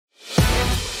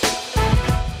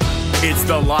It's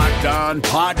the Locked On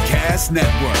Podcast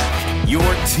Network, your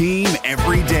team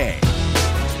every day.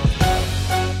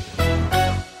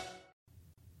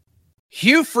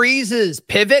 Hugh Freeze's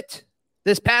pivot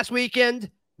this past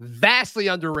weekend, vastly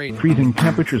underrated. Freezing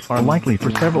temperatures are likely for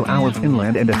several hours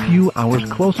inland and a few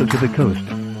hours closer to the coast.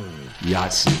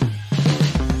 Yahtzee.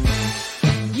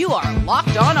 You are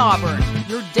Locked On Auburn,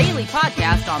 your daily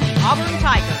podcast on the Auburn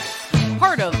Tigers.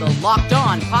 Part of the Locked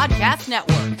On Podcast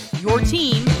Network, your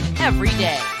team every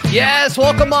day. Yes,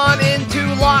 welcome on into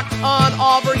Locked On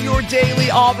Auburn, your daily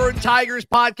Auburn Tigers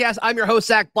podcast. I'm your host,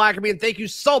 Zach Blackerby, and thank you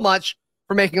so much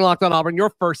for making Locked On Auburn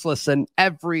your first listen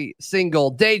every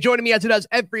single day. Joining me as it does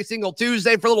every single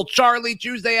Tuesday for a little Charlie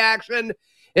Tuesday action.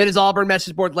 It is Auburn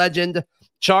message board legend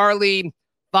Charlie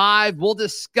 5. We'll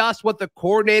discuss what the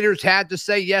coordinators had to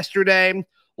say yesterday.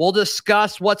 We'll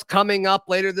discuss what's coming up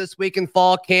later this week in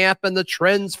fall camp and the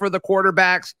trends for the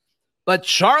quarterbacks. But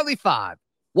Charlie 5,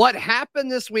 what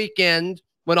happened this weekend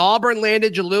when Auburn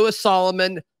landed Jalewis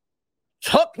Solomon,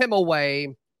 took him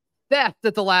away, theft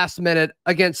at the last minute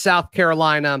against South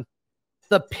Carolina,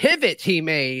 the pivot he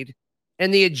made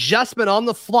and the adjustment on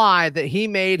the fly that he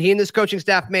and his coaching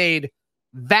staff made,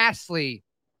 vastly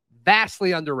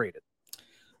underrated.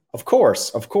 Of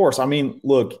course. I mean,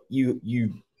 look,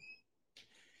 you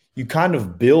kind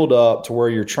of build up to where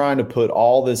you're trying to put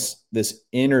all this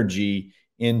energy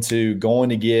into going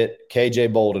to get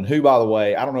KJ Bolden, who, by the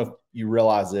way, I don't know if you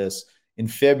realize this, in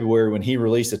February when he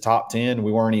released the top 10,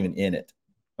 we weren't even in it.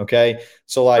 Okay.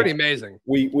 So like pretty amazing.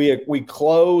 We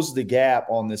closed the gap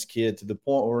on this kid to the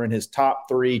point where we're in his top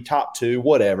 3, top 2,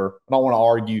 whatever. I don't want to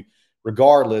argue.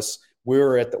 Regardless,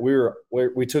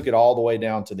 we took it all the way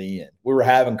down to the end. We were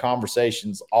having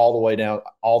conversations all the way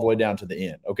down to the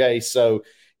end. Okay. So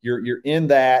you're in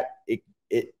that.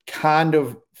 It kind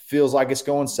of feels like it's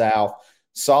going south.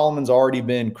 Solomon's already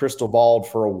been crystal balled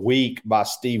for a week by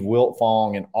Steve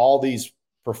Wiltfong and all these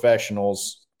professional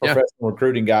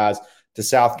recruiting guys to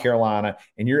South Carolina,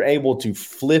 and you're able to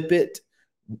flip it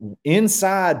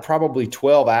inside probably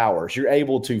 12 hours. You're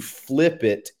able to flip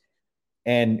it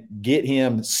and get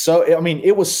him. So, I mean,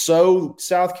 it was so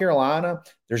South Carolina.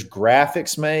 There's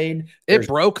graphics made. It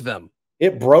broke them.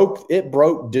 It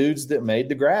broke dudes that made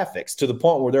the graphics to the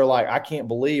point where they're like, I can't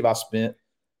believe I spent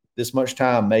this much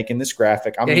time making this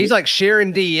graphic. I mean, he's like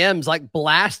sharing DMs, like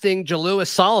blasting Jalewis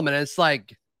Solomon. And it's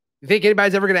like, you think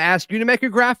anybody's ever going to ask you to make a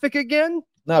graphic again?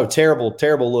 No, terrible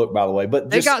look, by the way. But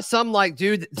they got some like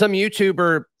dude, some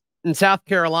YouTuber in South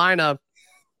Carolina,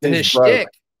 and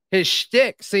his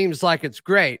shtick seems like it's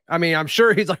great. I mean, I'm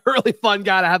sure he's a really fun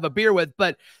guy to have a beer with,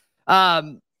 but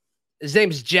his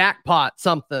name's Jackpot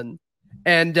something.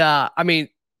 And I mean,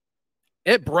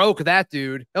 it broke that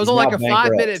dude. It was like a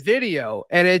 5-minute video,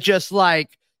 and it just like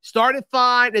started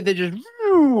fine, and then just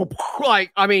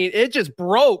like, I mean, it just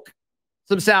broke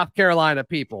some South Carolina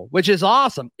people, which is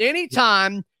awesome.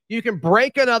 Anytime you can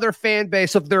break another fan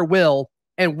base of their will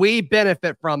and we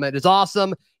benefit from it is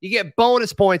awesome. You get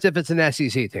bonus points if it's an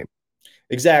SEC team.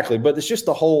 Exactly. But it's just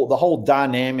the whole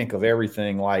dynamic of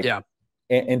everything. Like, yeah.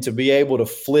 And to be able to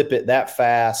flip it that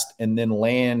fast and then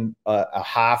land a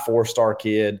high 4-star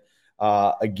kid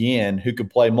again, who could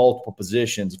play multiple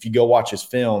positions. If you go watch his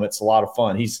film, it's a lot of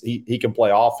fun. He can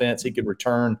play offense. He can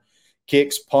return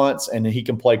kicks, punts, and he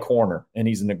can play corner, and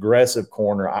he's an aggressive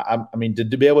corner. I mean, to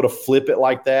be able to flip it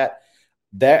like that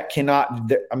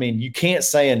cannot – I mean, you can't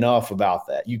say enough about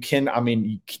that. You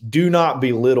do not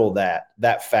belittle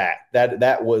that fact.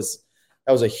 That was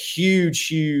a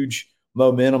huge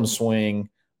momentum swing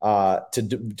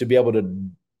to be able to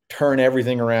turn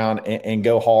everything around and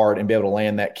go hard and be able to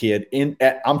land that kid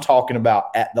I'm talking about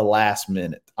at the last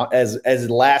minute. As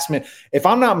last minute, if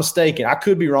I'm not mistaken, I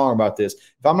could be wrong about this.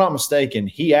 If I'm not mistaken,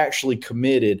 he actually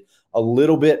committed a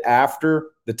little bit after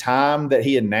the time that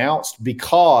he announced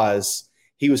because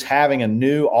he was having a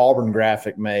new Auburn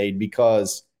graphic made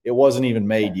because it wasn't even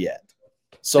made yet.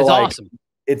 So it's like, awesome.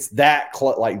 It's that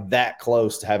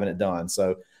close to having it done.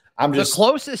 So the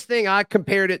closest thing I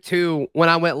compared it to when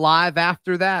I went live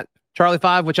after that, Charlie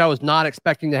 5, which I was not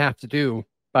expecting to have to do,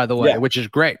 by the way, which is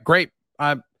great.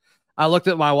 I looked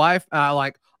at my wife. I'm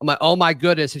like, oh my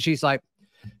goodness. And she's like,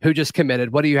 who just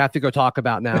committed? What do you have to go talk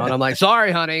about now? And I'm like,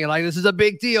 sorry, honey. Like, this is a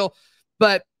big deal.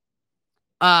 But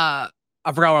I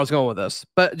forgot where I was going with this,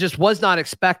 but just was not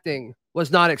expecting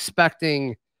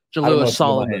Jalewis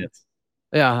Solomon.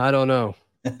 Yeah. I don't know.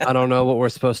 I don't know what we're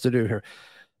supposed to do here.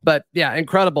 But yeah,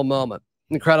 incredible moment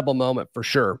for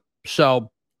sure. So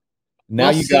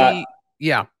now you got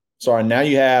Zeke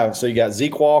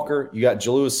Walker, you got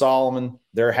Jalewis Solomon,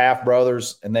 they're half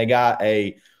brothers, and they got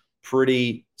a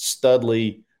pretty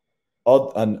studly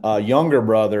younger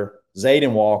brother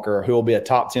Zayden Walker, who will be a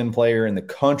top 10 player in the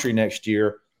country next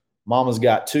year. Mama's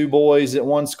got 2 boys at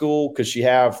one school. Could she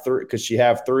have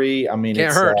 3? I mean,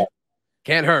 can't hurt.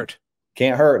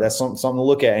 Can't hurt. That's something to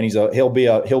look at. And he'll be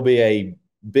a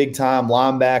big time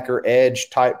linebacker, edge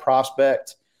type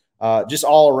prospect. Just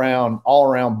all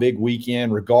around big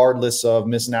weekend, regardless of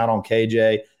missing out on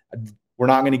KJ. We're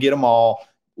not going to get them all.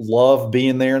 Love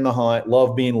being there in the hunt.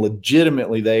 Love being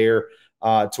legitimately there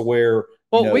to where.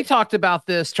 Well, we talked about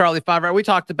this, Charlie 5, right? We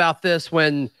talked about this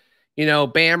when,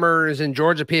 Bammers and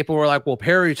Georgia people were like, well,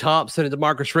 Perry Thompson and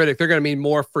DeMarcus Riddick, they're going to mean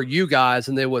more for you guys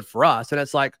than they would for us. And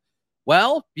it's like,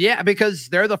 well, yeah, because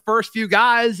they're the first few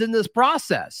guys in this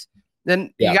process.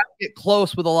 Then you got to get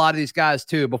close with a lot of these guys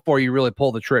too before you really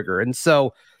pull the trigger. And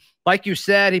so, like you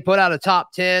said, he put out a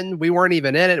top 10. We weren't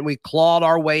even in it, and we clawed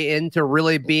our way into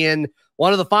really being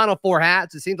one of the Final Four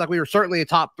hats. It seems like we were certainly a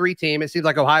top 3 team. It seems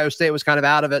like Ohio State was kind of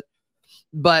out of it.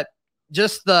 But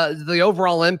just the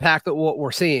overall impact that what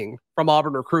we're seeing from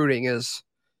Auburn recruiting it's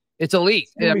elite.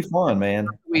 It's going to be fun, man.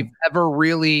 We've ever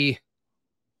really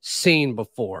seen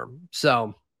before.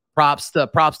 So props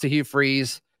to Hugh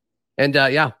Freeze. And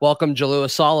welcome Jalua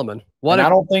Solomon. I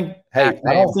don't think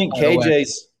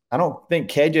KJ's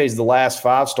the last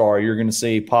 5-star you're going to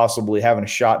see possibly having a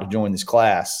shot to join this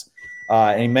class.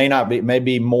 And he may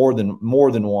be more than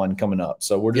one coming up.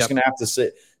 So we're just going to have to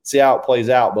see how it plays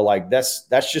out. But like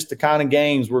that's just the kind of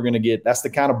games we're going to get. That's the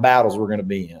kind of battles we're going to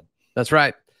be in. That's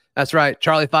right.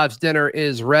 Charlie 5's dinner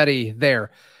is ready there.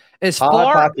 As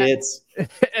far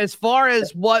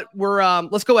as what we're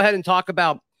let's go ahead and talk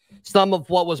about some of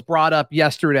what was brought up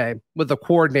yesterday with the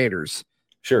coordinators.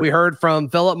 Sure. We heard from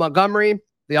Philip Montgomery,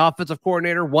 the offensive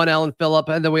coordinator, one Ellen Phillip,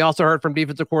 and then we also heard from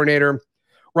defensive coordinator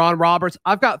Ron Roberts.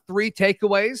 I've got 3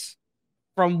 takeaways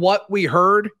from what we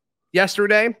heard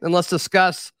yesterday, and let's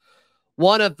discuss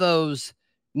one of those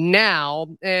now.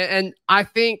 And I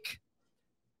think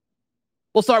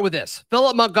we'll start with this.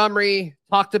 Philip Montgomery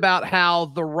talked about how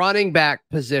the running back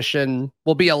position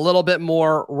will be a little bit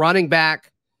more running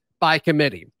back by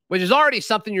committee, which is already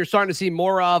something you're starting to see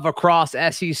more of across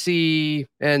SEC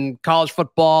and college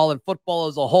football and football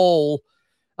as a whole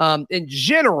in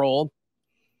general.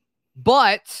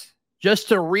 But just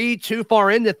to read too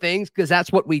far into things, because that's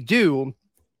what we do,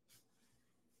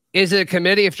 is it a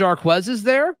committee if Jarquez is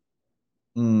there?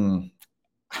 I'm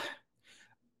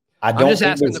just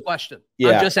asking the question.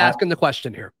 Yeah, I'm just asking the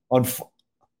question here.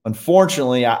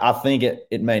 Unfortunately, I think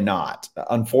it may not.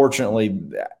 Unfortunately.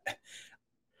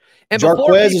 And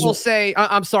before people say,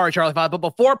 I'm sorry, Charlie 5, but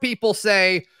before people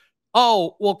say,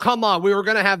 oh, well, come on, we were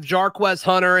going to have Jarquez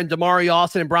Hunter and Damari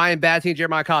Austin and Brian Batty and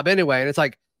Jeremiah Cobb anyway. And it's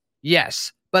like,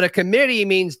 yes, but a committee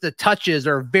means the touches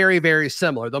are very, very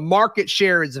similar. The market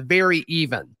share is very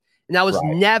even. And that was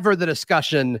never the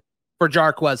discussion for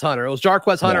Jarquez Hunter. It was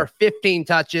Jarquez Hunter, 15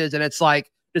 touches. And it's like,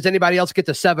 does anybody else get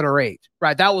to 7 or 8?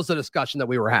 Right. That was the discussion that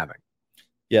we were having.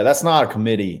 Yeah, that's not a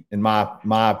committee, in my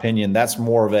opinion. That's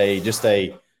more of just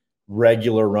a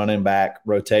regular running back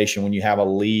rotation when you have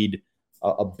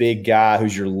a big guy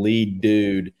who's your lead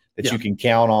dude that you can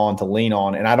count on to lean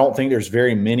on. And I don't think there's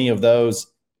very many of those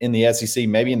in the SEC,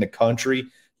 maybe in the country,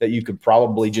 that you could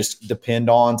probably just depend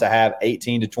on to have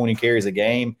 18 to 20 carries a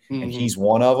game. Mm-hmm. And he's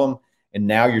one of them. And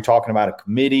now you're talking about a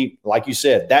committee. Like you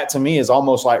said, that to me is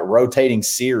almost like rotating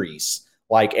series.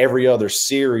 Like every other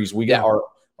series we got,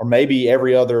 or maybe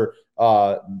every other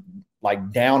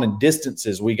like down and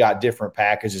distances, we got different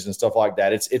packages and stuff like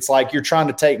that. It's like you're trying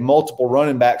to take multiple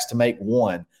running backs to make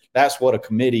one. That's what a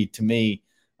committee to me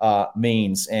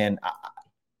means, and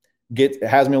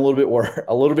has me a little bit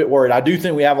worried. I do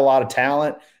think we have a lot of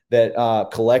talent that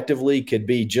collectively could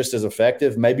be just as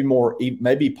effective,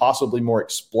 maybe possibly more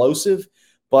explosive.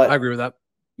 But I agree with that.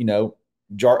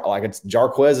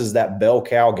 Jarquez is that bell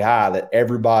cow guy that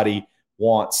everybody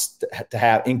wants to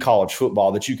have in college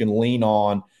football that you can lean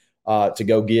on to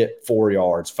go get 4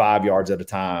 yards, 5 yards at a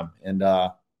time. And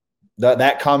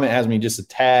that comment has me just a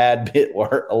tad bit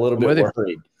a little bit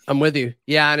worried. I'm with you.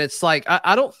 Yeah. And it's like,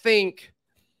 I don't think,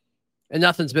 and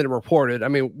nothing's been reported. I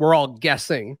mean, we're all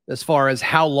guessing as far as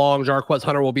how long Jarquez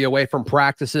Hunter will be away from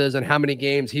practices and how many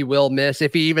games he will miss,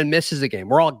 if he even misses a game.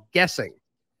 We're all guessing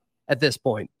at this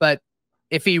point. But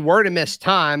if he were to miss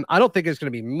time, I don't think it's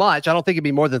going to be much. I don't think it'd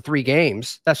be more than 3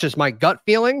 games. That's just my gut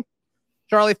feeling,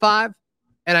 Charlie 5.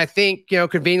 And I think,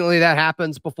 conveniently that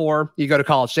happens before you go to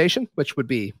College Station, which would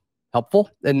be helpful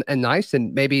and nice.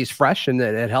 And maybe he's fresh and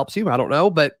it helps you. I don't know,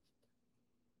 but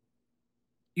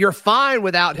you're fine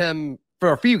without him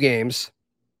for a few games,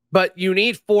 but you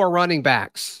need 4 running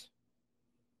backs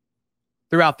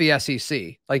throughout the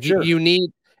SEC. Like you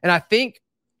need, and I think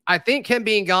I think him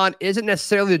being gone isn't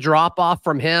necessarily the drop off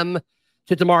from him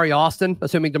to Damari Austin,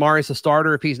 assuming Damari's a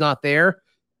starter if he's not there.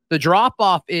 The drop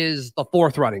off is the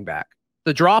fourth running back.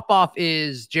 The drop off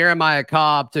is Jeremiah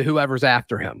Cobb to whoever's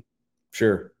after him.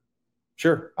 Sure.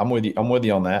 I'm with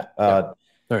you on that. All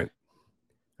right.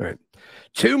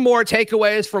 Two more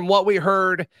takeaways from what we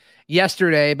heard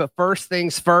yesterday. But first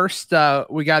things first,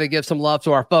 we got to give some love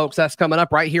to our folks. That's coming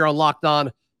up right here on Locked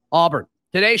On Auburn.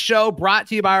 Today's show brought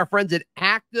to you by our friends at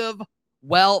Active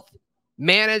Wealth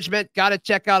Management. Got to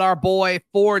check out our boy,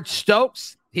 Ford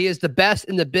Stokes. He is the best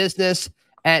in the business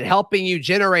at helping you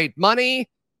generate money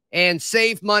and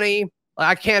save money.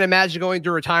 I can't imagine going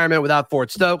to retirement without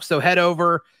Ford Stokes. So head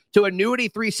over to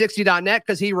annuity360.net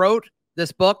because he wrote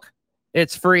this book.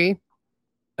 It's free.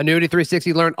 Annuity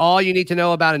 360. Learn all you need to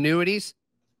know about annuities.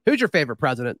 Who's your favorite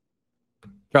president?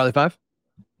 Charlie Five?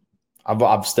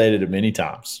 I've stated it many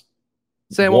times.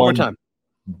 Say it one more time.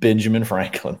 Benjamin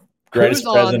Franklin. Greatest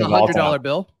Who's president on the of all $100 time.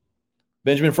 bill?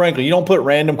 Benjamin Franklin. You don't put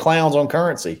random clowns on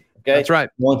currency. Okay. That's right.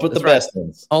 You want to put the best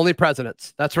ones. Only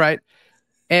presidents. That's right.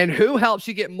 And who helps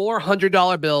you get more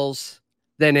 $100 bills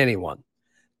than anyone?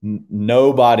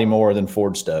 Nobody more than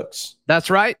Ford Stokes. That's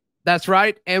right. That's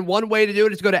right. And one way to do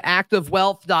it is go to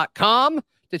activewealth.com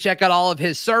to check out all of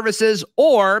his services,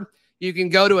 or you can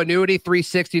go to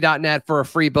annuity360.net for a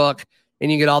free book,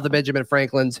 and you get all the Benjamin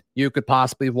Franklins you could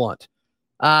possibly want.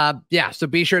 So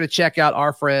be sure to check out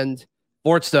our friend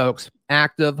Ford Stokes,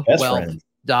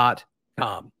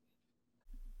 activewealth.com.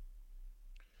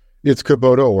 It's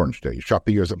Kubota Orange Day. Shop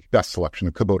the year's best selection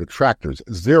of Kubota tractors,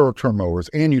 zero-turn mowers,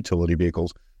 and utility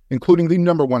vehicles, including the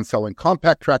 #1 selling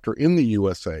compact tractor in the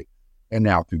USA. And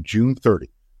now through June 30,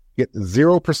 get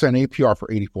 0% APR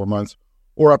for 84 months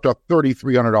or up to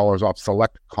 $3,300 off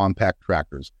select compact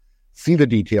tractors. See the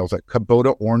details at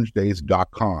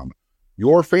KubotaOrangeDays.com.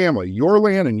 Your family, your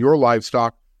land, and your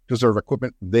livestock deserve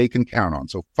equipment they can count on.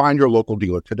 So find your local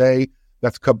dealer today.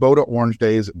 That's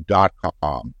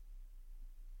KubotaOrangeDays.com.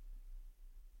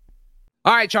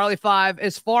 All right, Charlie Five,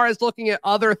 as far as looking at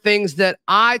other things that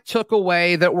I took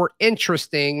away that were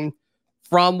interesting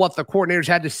from what the coordinators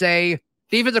had to say,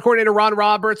 defensive coordinator Ron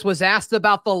Roberts was asked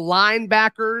about the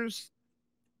linebackers.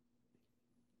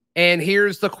 And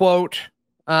here's the quote.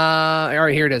 All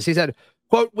right, here it is. He said,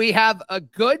 quote, "We have a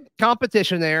good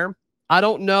competition there. I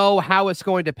don't know how it's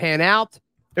going to pan out.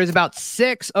 There's about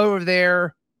 6 over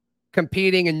there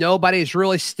competing, and nobody's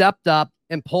really stepped up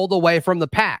and pulled away from the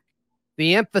pack.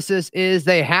 The emphasis is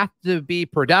they have to be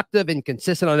productive and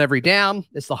consistent on every down.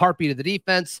 It's the heartbeat of the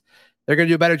defense. They're going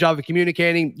to do a better job of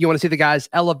communicating. You want to see the guys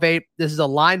elevate. This is a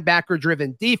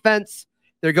linebacker-driven defense.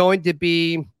 They're going to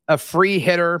be a free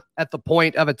hitter at the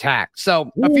point of attack."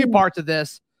 So a few parts of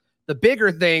this. The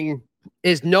bigger thing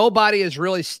is nobody has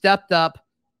really stepped up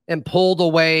and pulled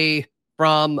away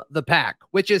from the pack,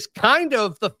 which is kind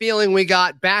of the feeling we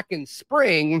got back in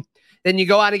spring. Then you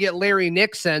go out and get Larry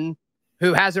Nixon,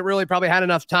 who hasn't really probably had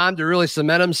enough time to really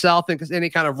cement himself in any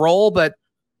kind of role, but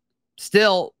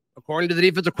still, according to the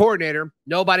defensive coordinator,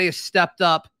 nobody has stepped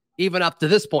up even up to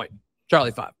this point.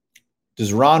 Charlie Five.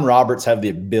 Does Ron Roberts have the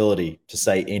ability to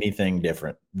say anything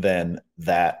different than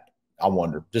that? I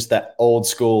wonder. Just that old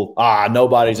school,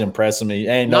 nobody's impressing me.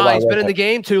 He's been in the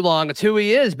game too long. It's who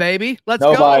he is, baby.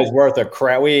 Nobody's worth a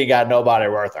crap. We ain't got nobody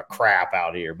worth a crap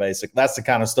out here, basically. That's the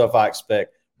kind of stuff I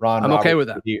expect Ron Roberts okay with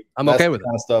that. That's the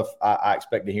kind of stuff I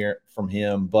expect to hear from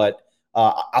him. But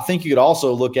I think you could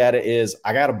also look at it as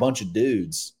I got a bunch of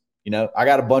dudes. I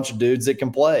got a bunch of dudes that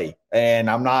can play, and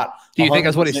I'm not. Do you think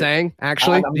that's what he's saying?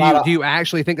 Actually, do you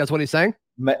actually think that's what he's saying?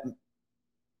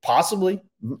 Possibly.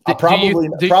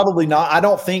 Probably not. I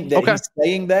don't think that he's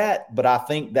saying that, but I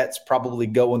think that's probably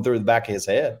going through the back of his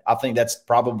head. I think that's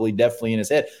probably definitely in his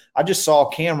head. I just saw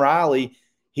Cam Riley.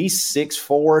 He's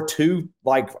 6'4",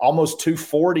 almost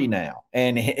 240 now.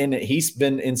 And he's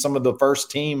been in some of the first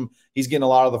team. He's getting a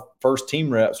lot of the first team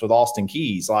reps with Austin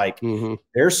Keys.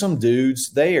 There's some dudes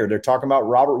there. They're talking about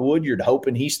Robert Woodyard,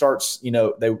 hoping he starts,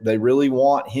 they really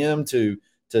want him to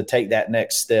take that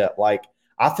next step.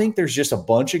 I think there's just a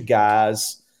bunch of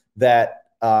guys that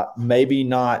maybe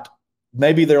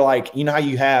they're like, how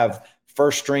you have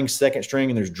first string, second string,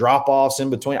 and there's drop-offs in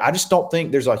between. I just don't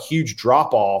think there's a huge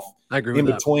drop-off in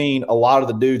between a lot of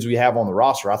the dudes we have on the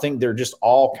roster. I think they're just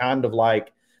all kind of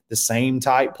like the same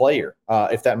type player,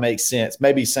 if that makes sense.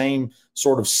 Maybe same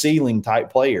sort of ceiling type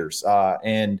players.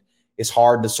 And it's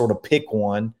hard to sort of pick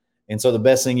one. And so the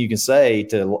best thing you can say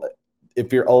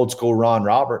if you're old school Ron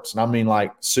Roberts, and I mean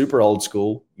like super old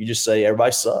school, you just say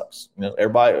everybody sucks.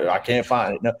 Everybody, I can't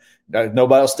find it. No,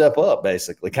 nobody will step up,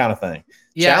 basically, kind of thing.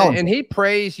 Yeah, and he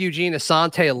praised Eugene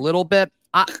Asante a little bit.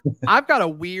 I've got a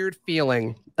weird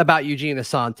feeling about Eugene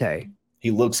Asante.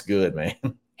 He looks good, man.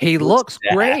 He looks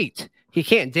great. He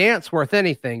can't dance worth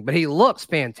anything, but he looks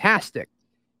fantastic.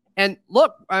 And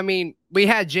look, I mean, we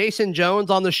had Jason Jones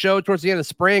on the show towards the end of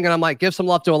spring, and I'm like, give some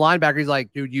love to a linebacker. He's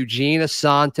like, dude, Eugene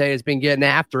Asante has been getting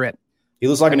after it. He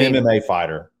looks like an MMA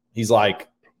fighter. He's like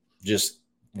just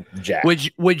jacked.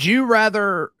 Would you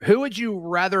rather? Who would you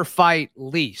rather fight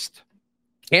least,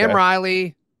 Cam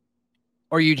Riley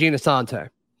or Eugene Asante?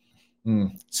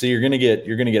 So you're gonna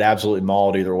get absolutely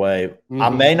mauled either way. Mm-hmm. I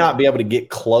may not be able to get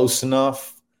close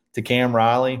enough to Cam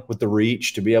Riley with the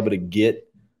reach to be able to get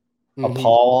a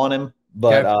paw on him,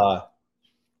 but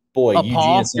boy, a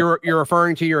paw. You're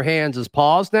referring to your hands as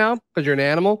paws now because you're an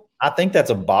animal. I think that's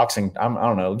a boxing. I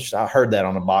don't know. I heard that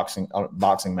on a boxing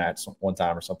match one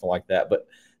time or something like that. But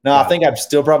no, I think I'd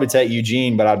still probably take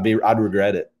Eugene, but I'd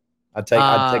regret it. I'd take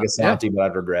Asante, but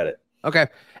I'd regret it. Okay.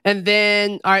 And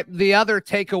then, all right, the other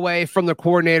takeaway from the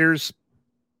coordinators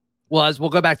was, we'll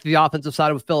go back to the offensive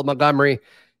side with Philip Montgomery.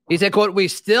 He said, quote, we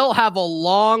still have a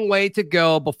long way to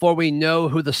go before we know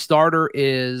who the starter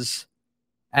is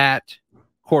at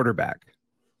quarterback.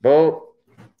 Well,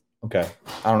 okay.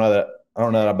 I don't know that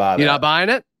I buy that. You're not buying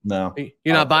it? No.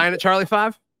 You're not buying it, Charlie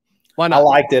 5? Why not? I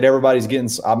like that everybody's getting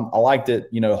 – I like that,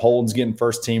 Holden's getting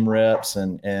first-team reps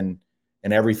and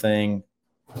everything.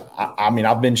 I mean,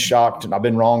 I've been shocked and I've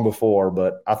been wrong before,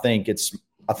 but I think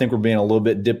we're being a little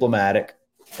bit diplomatic,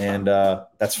 and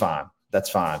that's fine. That's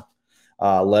fine.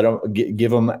 Let them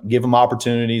give them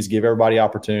opportunities, give everybody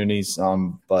opportunities.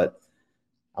 But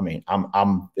I mean,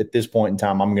 I'm at this point in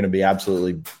time, I'm going to be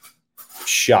absolutely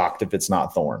shocked if it's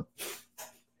not Thorne.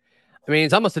 I mean,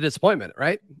 it's almost a disappointment,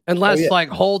 right? Unless like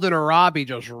Holden or Robbie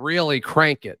just really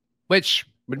crank it, which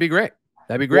would be great.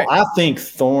 That'd be great. Well, I think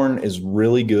Thorne is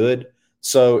really good.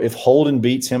 So if Holden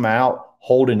beats him out,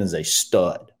 Holden is a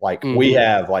stud. Like we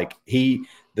have, like the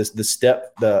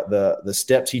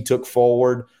steps he took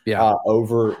forward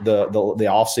over the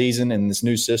offseason and this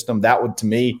new system, that would, to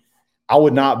me, I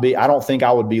don't think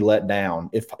I would be let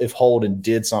down if Holden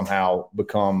did somehow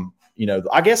become,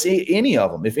 I guess any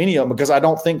of them, because I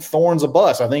don't think Thorne's a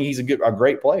bust. I think he's a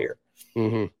great player.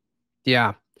 Mm-hmm.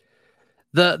 Yeah.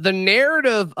 The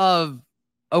narrative of,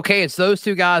 okay, it's those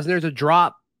two guys and there's a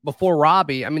drop before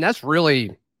Robbie. I mean, that's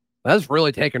really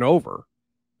taken over.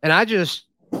 And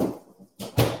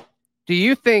do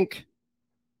you think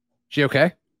she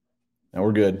okay? No,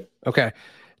 we're good. Okay.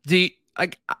 The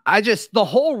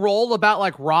whole role about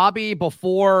like Robbie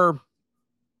before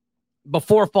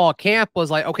fall camp was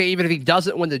like, okay, even if he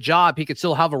doesn't win the job, he could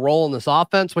still have a role in this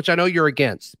offense, which I know you're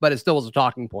against, but it still was a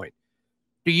talking point.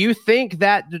 Do you think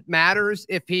that matters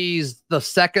if he's the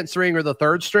second string or the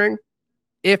third string,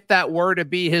 if that were to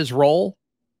be his role?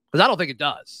 Because I don't think it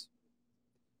does.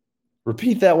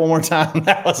 Repeat that one more time.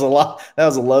 That was a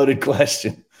loaded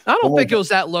question. I don't think it was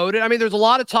that loaded. I mean, there's a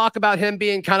lot of talk about him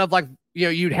being kind of like,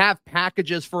 you'd have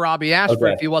packages for Robbie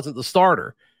Ashford if he wasn't the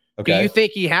starter. Okay. Do you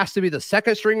think he has to be the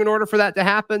second string in order for that to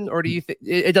happen? Or do you think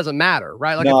it doesn't matter,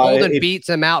 right? Like if Holden beats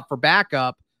him out for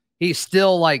backup, he's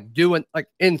still like doing, like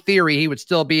in theory, he would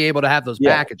still be able to have those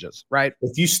packages, right?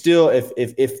 If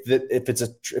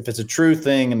it's a true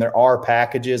thing and there are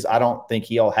packages, I don't think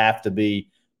he'll have to be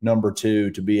number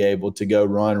 2 to be able to go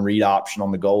run read option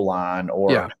on the goal line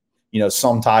or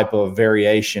some type of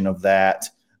variation of that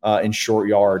in short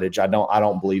yardage. I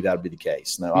don't believe that would be the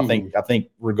case. No, I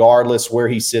think regardless where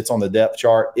he sits on the depth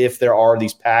chart, if there are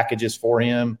these packages for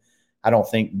him, I don't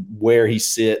think where he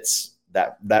sits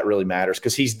that really matters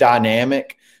because he's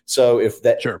dynamic. So with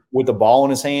the ball in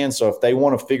his hands, so if they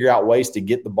want to figure out ways to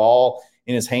get the ball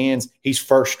in his hands, he's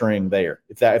first string there.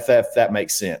 If that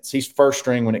makes sense, he's first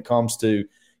string when it comes to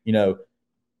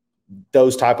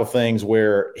those type of things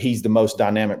where he's the most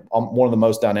dynamic, one of the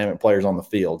most dynamic players on the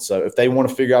field. So if they want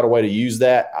to figure out a way to use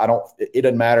that, it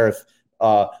doesn't matter if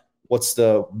what's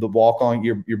the walk on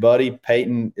your buddy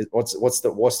Peyton is Hank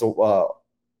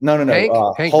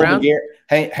Brown?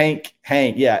 Hank.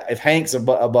 Yeah. If Hank's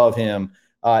above him,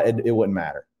 it wouldn't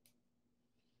matter.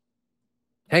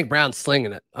 Hank Brown's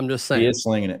slinging it. I'm just saying. He is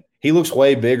slinging it. He looks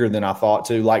way bigger than I thought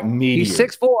too. Like meteor. He's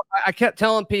 6'4". I kept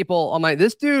telling people, I'm like,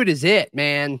 this dude is it,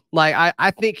 man. Like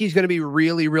I think he's going to be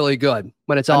really, really good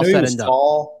when it's all said and done.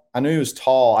 I knew he was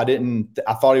tall.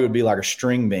 I thought he would be like a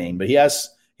string bean, but he has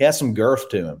some girth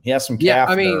to him. He has some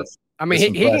calf girth. I mean,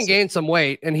 he can gain some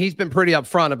weight, and he's been pretty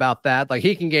upfront about that. Like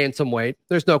he can gain some weight.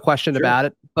 There's no question about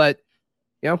it. But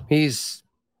he's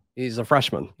a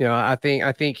freshman. I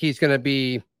think he's going to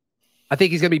be. I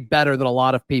think he's going to be better than a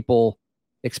lot of people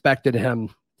expected him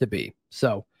to be.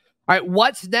 So, all right,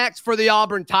 what's next for the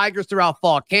Auburn Tigers throughout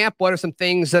fall camp? What are some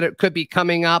things that it could be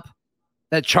coming up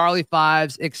that Charlie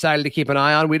Five's excited to keep an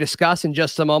eye on. We discuss in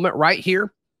just a moment right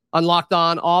here on Locked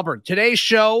On Auburn. Today's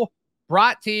show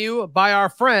brought to you by our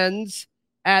friends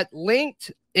at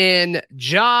LinkedIn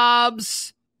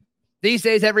Jobs. These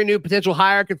days, every new potential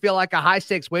hire can feel like a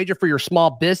high-stakes wager for your small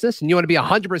business, and you want to be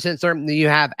 100% certain that you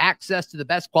have access to the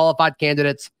best qualified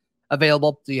candidates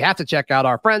available. So you have to check out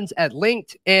our friends at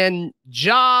LinkedIn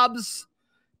Jobs.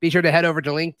 Be sure to head over to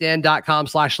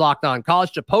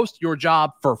linkedin.com/lockedoncollege to post your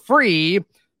job for free.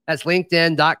 That's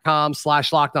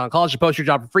linkedin.com/lockedoncollege to post your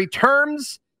job for free.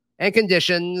 Terms and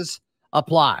conditions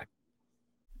apply.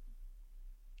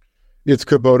 It's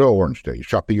Kubota Orange Day.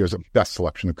 Shop the year's best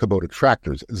selection of Kubota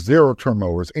tractors, zero-turn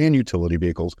mowers, and utility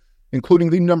vehicles,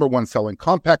 including the #1 selling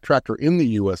compact tractor in the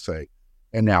USA.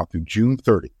 And now through June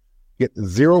 30, get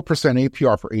 0%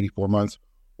 APR for 84 months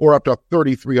or up to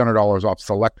 $3,300 off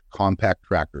select compact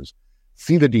tractors.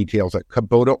 See the details at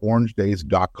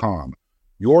KubotaOrangeDays.com.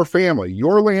 Your family,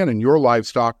 your land, and your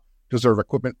livestock deserve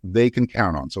equipment they can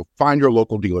count on. So find your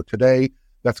local dealer today.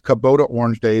 That's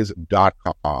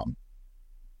KubotaOrangeDays.com.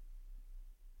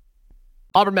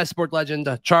 Auburn Mess Sport legend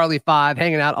Charlie Five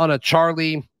hanging out on a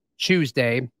Charlie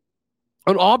Tuesday.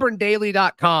 On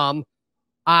AuburnDaily.com,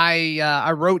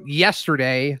 I wrote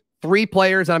yesterday 3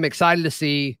 players I'm excited to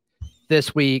see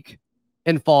this week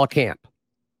in fall camp.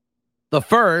 The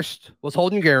first was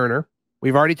Holden Gariner.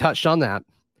 We've already touched on that.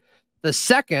 The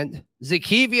second,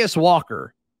 Zacchaeus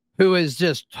Walker, who has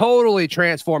just totally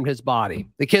transformed his body.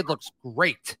 The kid looks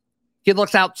great. Kid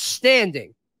looks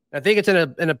outstanding. I think it's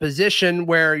in a position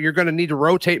where you're going to need to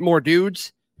rotate more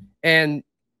dudes. And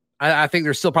I think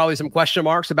there's still probably some question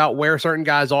marks about where certain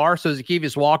guys are. So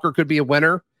Zacchaeus Walker could be a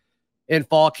winner in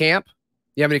fall camp.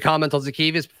 You have any comments on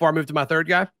Zacchaeus before I move to my third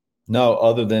guy? No,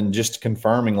 other than just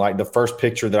confirming, like the first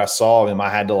picture that I saw of him, I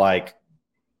had to like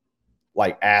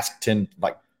ask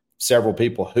several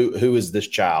people, who is this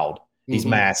child? He's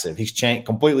massive. He's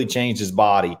completely changed his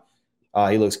body.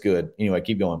 He looks good. Anyway,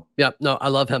 keep going. Yep. No, I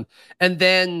love him. And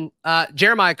then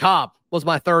Jeremiah Cobb was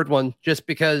my third one, just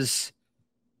because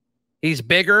he's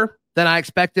bigger than I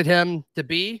expected him to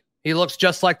be. He looks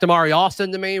just like Damari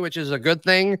Austin to me, which is a good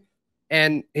thing.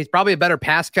 And he's probably a better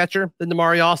pass catcher than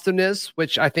Damari Austin is,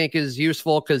 which I think is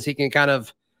useful because he can kind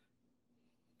of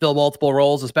fill multiple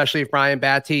roles, especially if Brian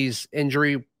Batty's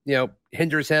injury,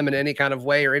 hinders him in any kind of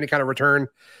way or any kind of return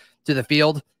to the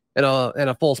field in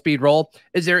a full speed role.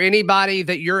 Is there anybody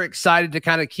that you're excited to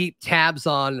kind of keep tabs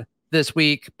on this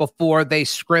week before they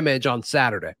scrimmage on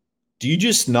Saturday? Do you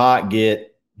just not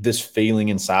get this feeling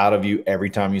inside of you every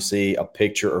time you see a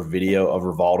picture or video of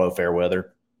Rivaldo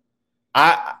Fairweather?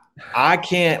 I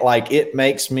can't, it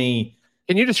makes me.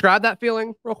 Can you describe that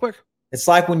feeling real quick? It's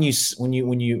like when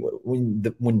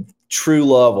true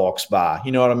love walks by,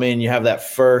 you know what I mean? You have that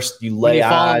first, you lay eyes. You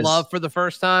fall in love for the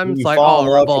first time. It's like, fall in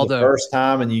love for the first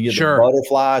time and you get the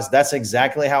butterflies. That's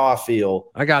exactly how I feel.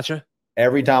 I gotcha.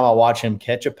 Every time I watch him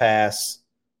catch a pass,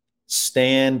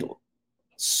 stand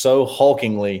so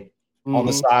hulkingly on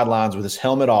the sidelines with his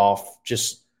helmet off,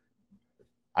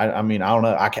 I don't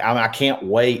know. I can't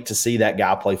wait to see that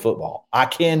guy play football. I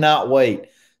cannot wait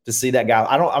to see that guy.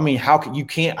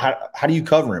 How do you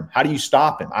cover him? How do you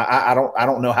stop him? I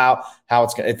don't know how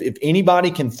it's going to. If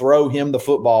anybody can throw him the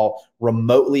football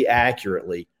remotely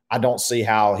accurately, I don't see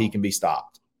how he can be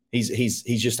stopped. He's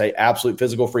just an absolute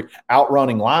physical freak,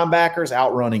 outrunning linebackers,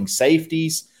 outrunning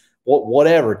safeties,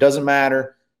 whatever. It doesn't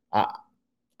matter.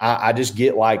 I just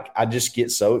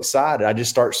get so excited. I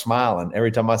just start smiling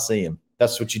every time I see him.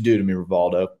 That's what you do to me,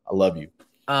 Rivaldo. I love you.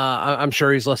 I'm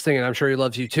sure he's listening, and I'm sure he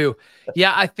loves you too.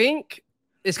 Yeah, I think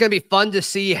it's going to be fun to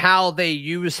see how they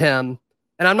use him.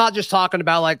 And I'm not just talking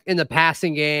about in the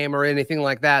passing game or anything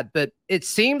like that, but it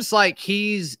seems like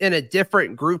he's in a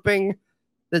different grouping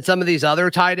than some of these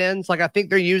other tight ends. I think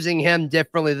they're using him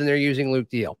differently than they're using Luke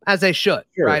Deal, as they should,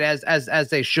 sure. Right? As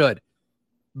they should.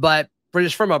 But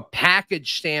from a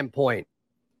package standpoint,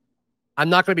 I'm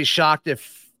not going to be shocked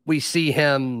if we see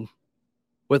him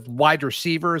with wide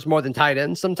receivers more than tight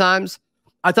ends sometimes.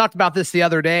 I talked about this the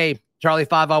other day, Charlie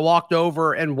Five. I walked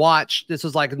over and watched. This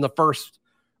was in the first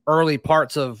early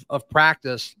parts of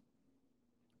practice.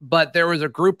 But there was a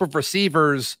group of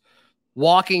receivers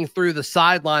walking through the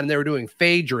sideline, and they were doing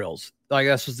fade drills.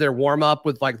 This was their warm-up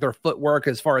with their footwork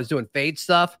as far as doing fade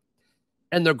stuff.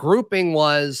 And the grouping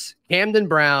was Camden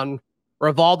Brown,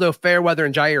 Rivaldo Fairweather,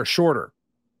 and Jair Shorter.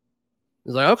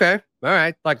 It's okay. All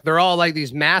right. They're all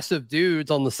these massive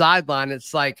dudes on the sideline.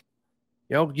 It's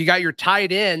you got your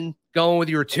tight end going with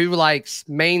your two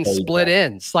main split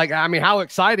ends. How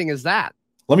exciting is that?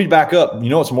 Let me back up. You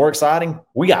know what's more exciting?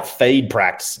 We got fade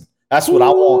practicing. That's what I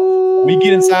want. We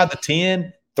get inside the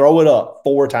 10. Throw it up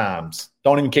 4 times.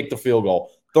 Don't even kick the field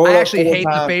goal. Throw it I up actually 4 hate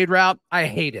times. the fade route. I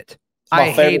hate it. My I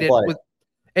hate favorite it. play.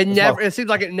 It seems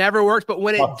like it never works, but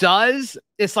when it does,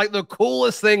 it's like the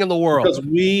coolest thing in the world. Because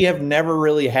we have never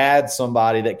really had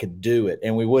somebody that could do it,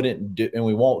 and we won't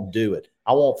do it.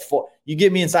 You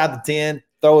get me inside the 10,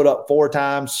 throw it up 4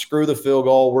 times, screw the field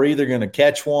goal. We're either going to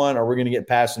catch one or we're going to get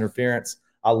pass interference.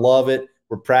 I love it.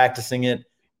 We're practicing it.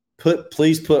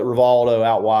 Please put Rivaldo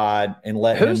out wide and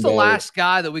let him go. Who's the last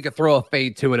guy that we could throw a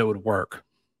fade to and it would work?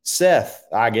 Seth,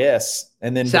 I guess.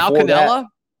 And then Sal before Cannella?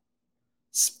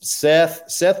 That,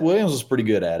 Seth Williams was pretty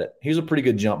good at it. He was a pretty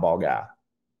good jump ball guy.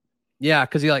 Yeah,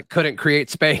 because he couldn't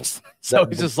create space. So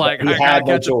he's just like, he had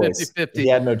no choice. 50-50. He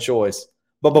had no choice.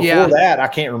 But before that, I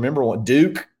can't remember what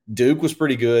Duke was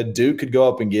pretty good. Duke could go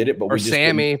up and get it, but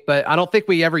Sammy, but I don't think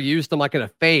we ever used them like in a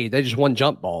fade. They just won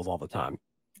jump balls all the time.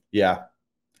 Yeah.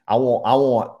 I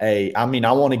want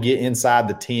to get inside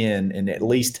the 10 and at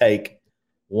least take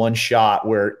one shot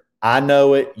where I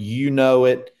know it, you know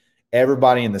it,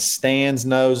 everybody in the stands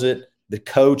knows it,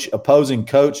 the opposing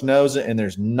coach knows it, and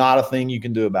there's not a thing you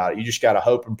can do about it. You just got to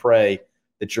hope and pray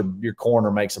that your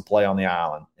corner makes a play on the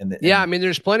island.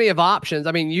 There's plenty of options.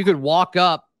 I mean, you could walk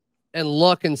up and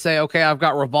look and say, okay, I've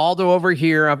got Rivaldo over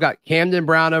here, I've got Camden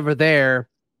Brown over there.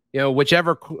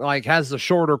 Whichever has the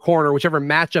shorter corner, whichever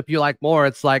matchup you like more,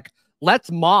 it's like, let's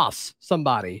moss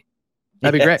somebody.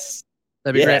 That'd be great.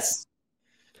 That'd be great.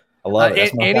 I love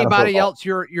it. Anybody else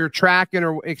you're tracking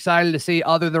or excited to see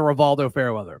other than Rivaldo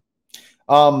Fairweather?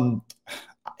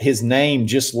 His name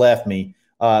just left me.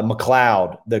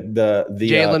 McLeod, the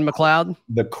Jalen McLeod,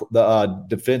 the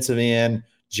defensive end,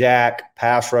 Jack,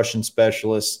 pass rushing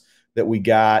specialist that we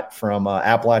got from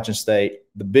Appalachian State.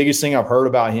 The biggest thing I've heard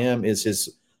about him is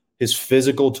his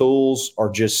physical tools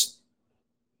are just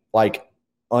like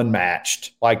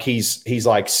unmatched. Like he's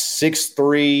like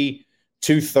 6'3",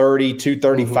 230,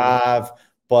 235,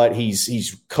 but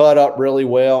he's cut up really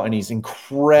well and he's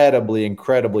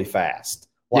incredibly fast.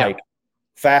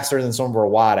 Faster than some of our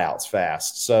wideouts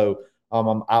fast. So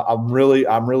I'm really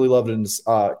loving this.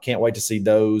 Can't wait to see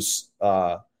those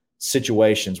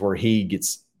situations where he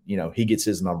gets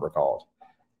his number called.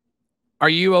 Are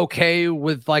you okay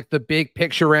with the big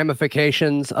picture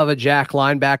ramifications of a Jack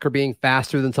linebacker being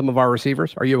faster than some of our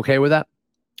receivers? Are you okay with that?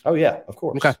 Oh yeah, of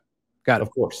course. Okay. Got it.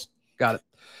 Of course. Got it.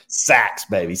 Sacks,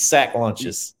 baby. Sack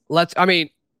lunches.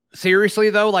 Seriously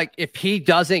though, if he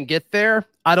doesn't get there,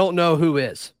 I don't know who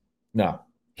is. No.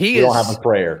 We don't have a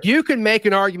prayer. You can make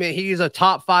an argument he's a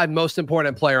top 5 most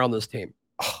important player on this team.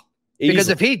 Because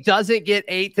if he doesn't get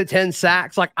 8 to 10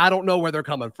 sacks, I don't know where they're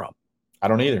coming from. I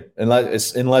don't either,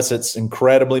 unless it's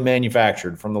incredibly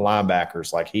manufactured from the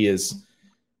linebackers. He's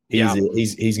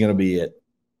going to be it.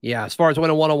 Yeah, as far as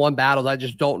winning one-on-one battles, I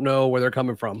just don't know where they're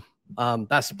coming from.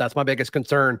 That's my biggest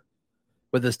concern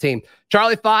with this team.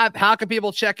 Charlie 5, how can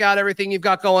people check out everything you've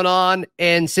got going on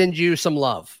and send you some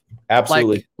love?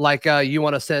 Absolutely. You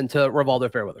want to send to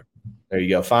Rivaldo Fairweather. There you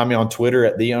go. Find me on Twitter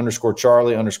at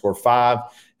 @the_Charlie_5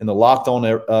 in the Locked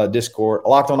On Discord,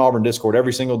 Locked On Auburn Discord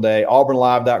every single day,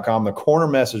 auburnlive.com, the corner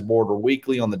message board, or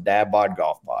weekly on the Dad Bod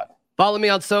Golf Pod. Follow me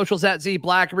on socials at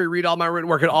 @ZBlackerby. Read all my written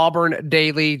work at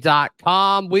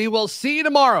auburndaily.com. We will see you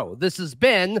tomorrow. This has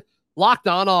been Locked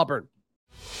On Auburn.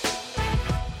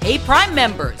 Hey, Prime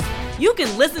members, you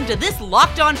can listen to this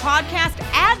Locked On podcast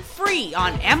ad-free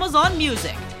on Amazon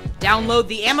Music. Download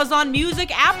the Amazon Music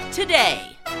app today.